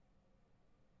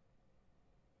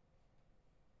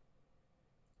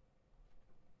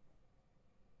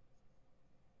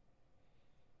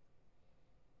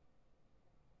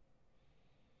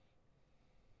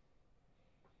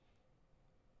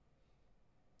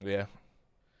 Yeah,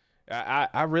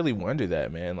 I really wonder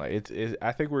that, man. Like,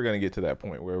 I think we're gonna get to that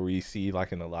point where we see,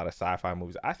 like, in a lot of sci-fi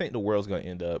movies. I think the world's gonna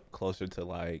end up closer to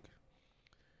like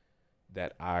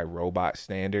that iRobot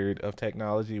standard of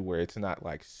technology, where it's not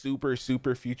like super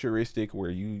super futuristic,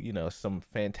 where some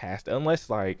fantastic, unless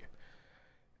like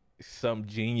some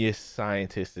genius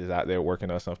scientist is out there working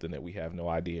on something that we have no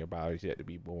idea about is yet to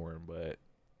be born. But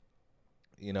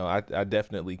I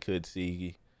definitely could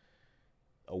see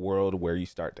a world where you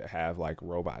start to have like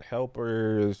robot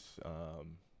helpers,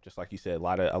 just like you said, a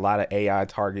lot of AI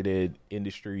targeted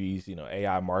industries,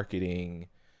 AI marketing,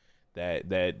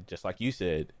 that just like you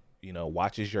said,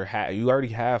 watches your you already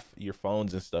have your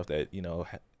phones and stuff that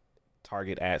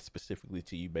target ads specifically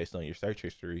to you based on your search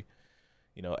history.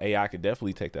 AI could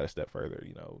definitely take that a step further.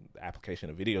 The application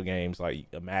of video games, like,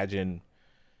 imagine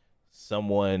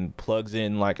someone plugs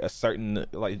in like a certain,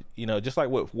 like, just like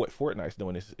what Fortnite's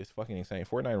doing is fucking insane.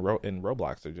 Fortnite and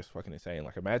Roblox are just fucking insane.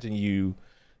 Like, imagine you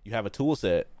have a tool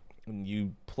set and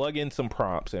you plug in some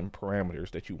prompts and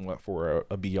parameters that you want for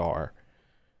a BR,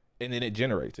 and then it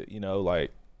generates it.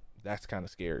 Like, that's kind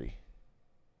of scary.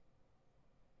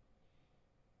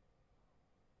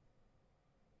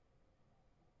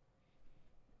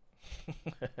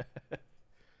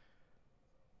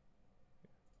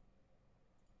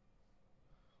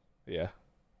 Yeah.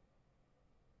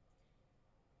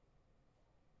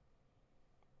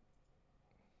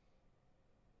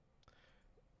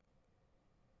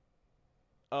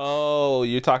 Oh,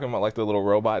 you're talking about like the little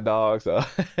robot dogs.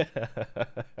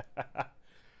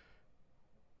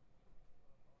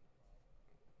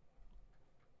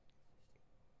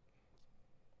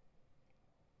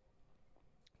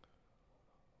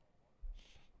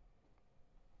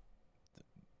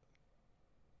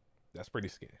 That's pretty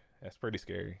scary. That's pretty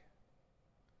scary.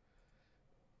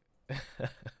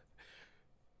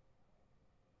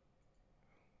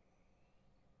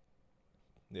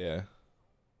 Yeah.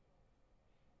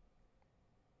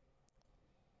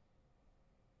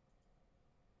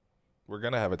 We're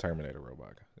gonna have a Terminator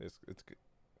robot.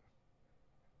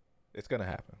 It's gonna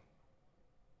happen.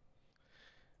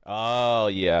 Oh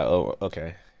yeah. Oh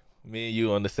okay. Me and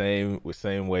you on the same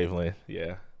wavelength.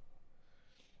 Yeah.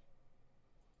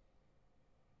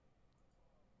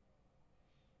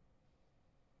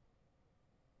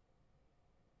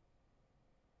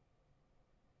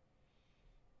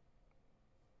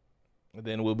 And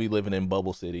then we'll be living in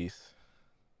bubble cities.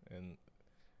 And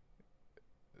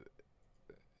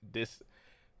this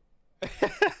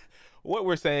what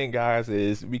we're saying, guys,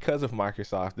 is because of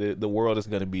Microsoft, the world is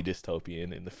going to be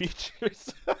dystopian in the future.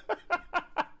 So,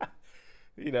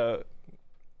 you know,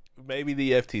 maybe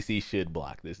the FTC should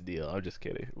block this deal. I'm just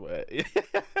kidding, but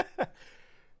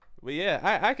but yeah,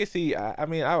 I could see. I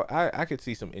mean, I could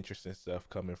see some interesting stuff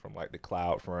coming from like the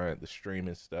cloud front, the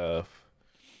streaming stuff.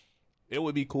 It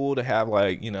would be cool to have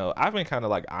like I've been kind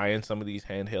of like eyeing some of these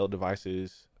handheld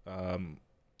devices.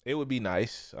 It would be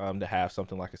nice to have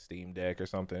something like a Steam Deck or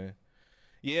something.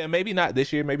 Yeah, maybe not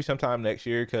this year, maybe sometime next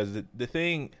year. Because the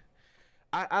thing,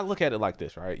 I look at it like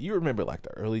this, right? You remember like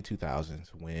the early 2000s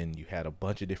when you had a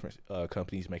bunch of different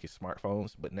companies making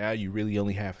smartphones, but now you really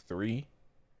only have three.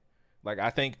 Like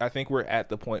I think we're at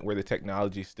the point where the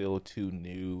technology is still too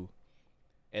new,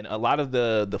 and a lot of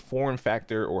the form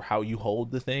factor or how you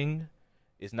hold the thing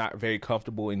is not very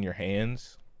comfortable in your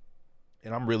hands.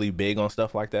 And I'm really big on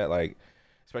stuff like that, like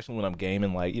especially when I'm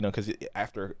gaming, like because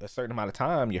after a certain amount of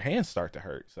time, your hands start to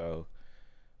hurt. So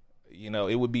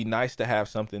it would be nice to have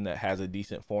something that has a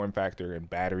decent form factor and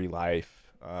battery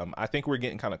life. I think we're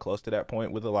getting kind of close to that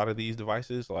point with a lot of these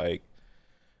devices. Like,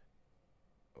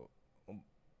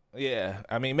 yeah,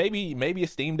 I mean, maybe a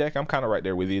Steam Deck. I'm kind of right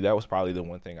there with you. That was probably the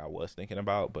one thing I was thinking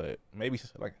about, but maybe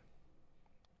like,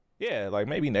 yeah, like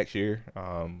maybe next year.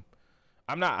 I'm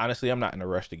not in a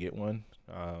rush to get one.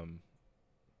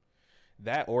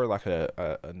 That or like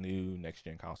a new next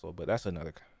gen console, but that's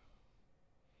another.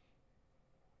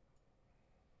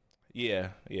 Yeah,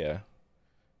 yeah.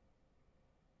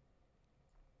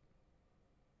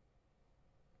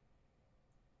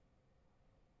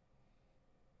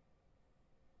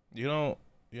 You don't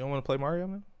you don't want to play Mario,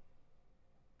 man?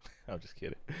 I'm just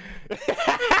kidding.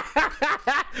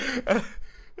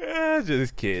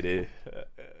 Just kidding.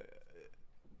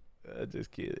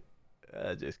 Just kidding.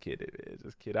 Just kidding, man.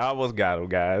 Just kidding. I almost got him,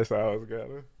 guys. I almost got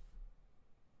him.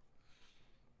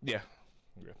 Yeah.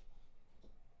 Yeah.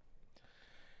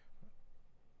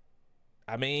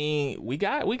 I mean, we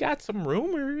got some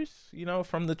rumors,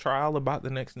 from the trial about the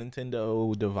next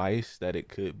Nintendo device that it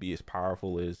could be as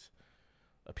powerful as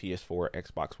a PS4,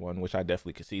 Xbox One, which I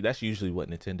definitely could see. That's usually what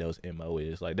Nintendo's MO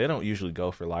is. Like they don't usually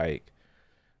go for like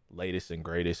latest and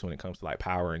greatest when it comes to like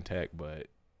power and tech, but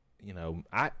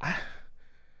I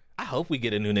hope we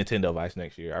get a new Nintendo device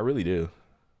next year. I really do.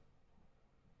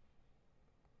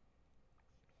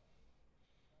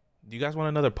 Do you guys want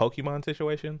another Pokemon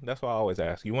situation? That's what I always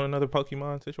ask. You want another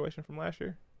Pokemon situation from last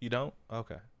year? You don't?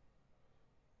 Okay.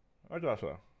 I thought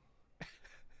so.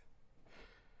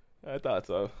 I thought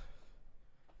so.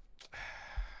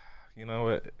 You know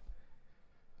what?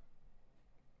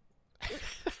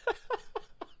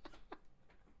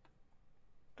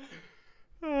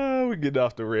 We're getting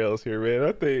off the rails here, man.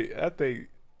 I think.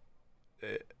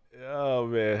 eh, Oh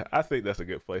man, I think that's a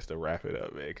good place to wrap it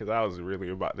up, man. Because I was really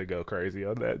about to go crazy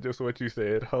on that. Just what you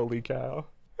said. Holy cow!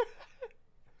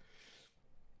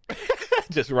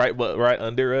 Just right, but right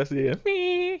under us, yeah.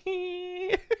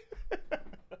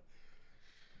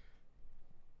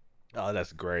 Oh,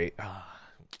 that's great.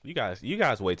 You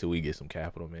guys wait till we get some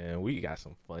capital, man. We got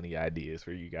some funny ideas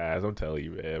for you guys. I'm telling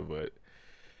you, man. But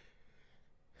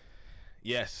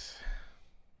yes,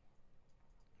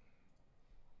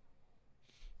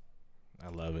 I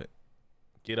love it.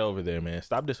 Get over there, man.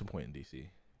 Stop disappointing DC.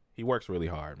 He works really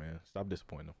hard, man. Stop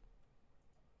disappointing him.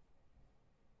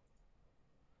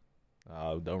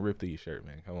 Don't rip through your shirt,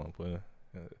 man. Come on, put it.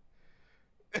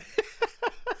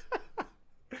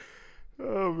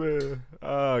 Oh man.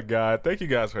 Oh God. Thank you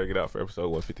guys for hanging out for episode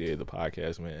 158 of the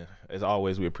podcast, man. As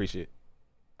always, we appreciate.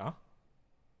 Huh?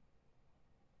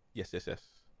 Yes, yes, yes.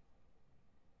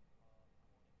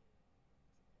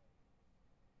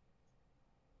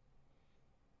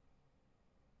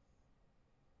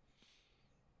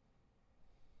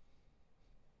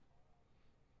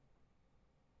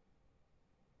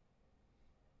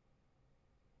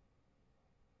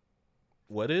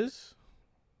 What is?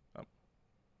 Um,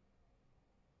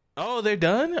 Oh, they're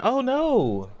done? Oh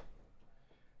no.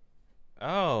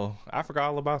 Oh, I forgot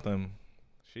all about them.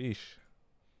 Sheesh.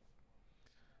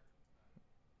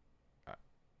 Uh,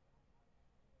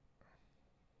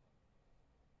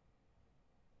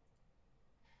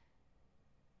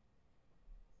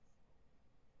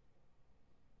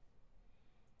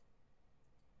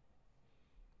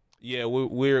 Yeah,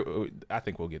 I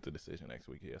think we'll get the decision next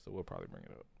week. Yeah, so we'll probably bring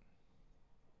it up.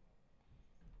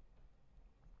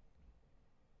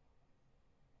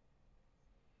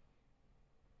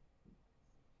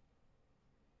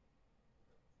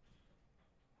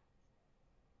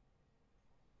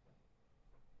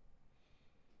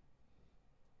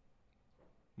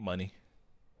 Money.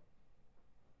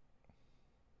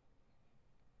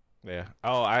 Yeah.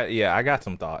 Oh, I got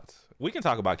some thoughts. We can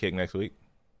talk about Kick next week.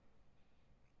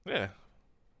 Yeah.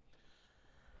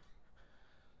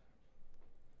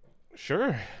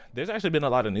 Sure. There's actually been a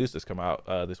lot of news that's come out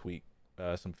this week.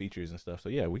 Some features and stuff. So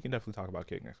yeah, we can definitely talk about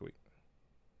Kick next week.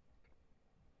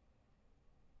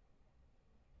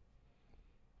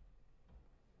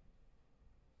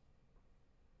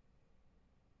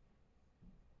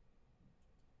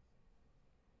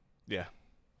 Yeah.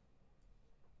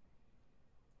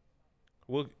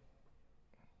 We'll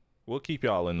we'll keep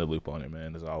y'all in the loop on it,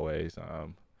 man, as always.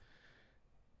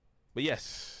 But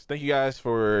yes, thank you guys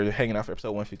for hanging out for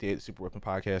episode 158 of the Super Weapon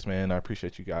Podcast, man. I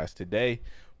appreciate you guys today.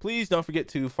 Please don't forget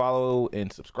to follow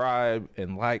and subscribe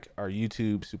and like our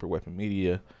YouTube, Super Weapon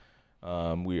Media.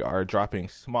 We are dropping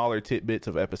smaller tidbits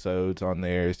of episodes on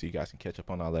there, so you guys can catch up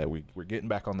on all that. We're getting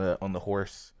back on the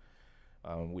horse.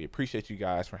 We appreciate you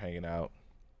guys for hanging out.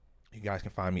 You guys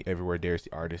can find me everywhere. Darius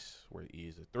the Artist, where E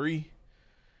is a 3.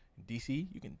 DC,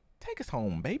 you can take us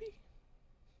home, baby.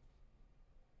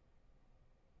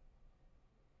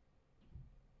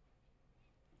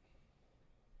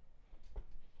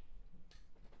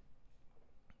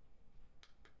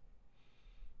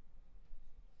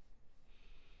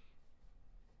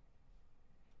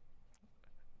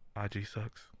 IG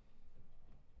sucks.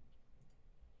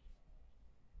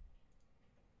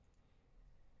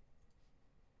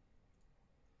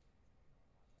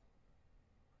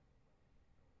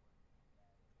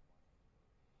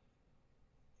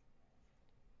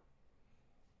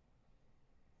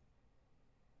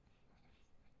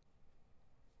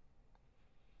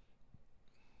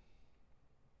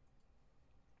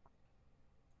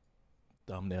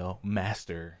 Thumbnail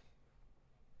master.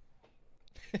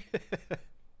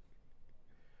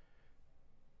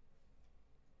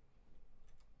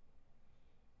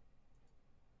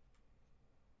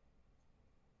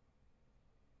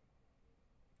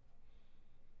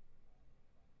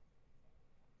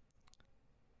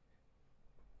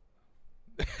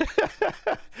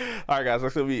 All right, guys,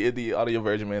 that's gonna be in the audio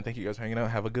version, man. Thank you guys for hanging out.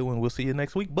 Have a good one. We'll see you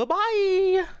next week. Bye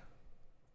bye.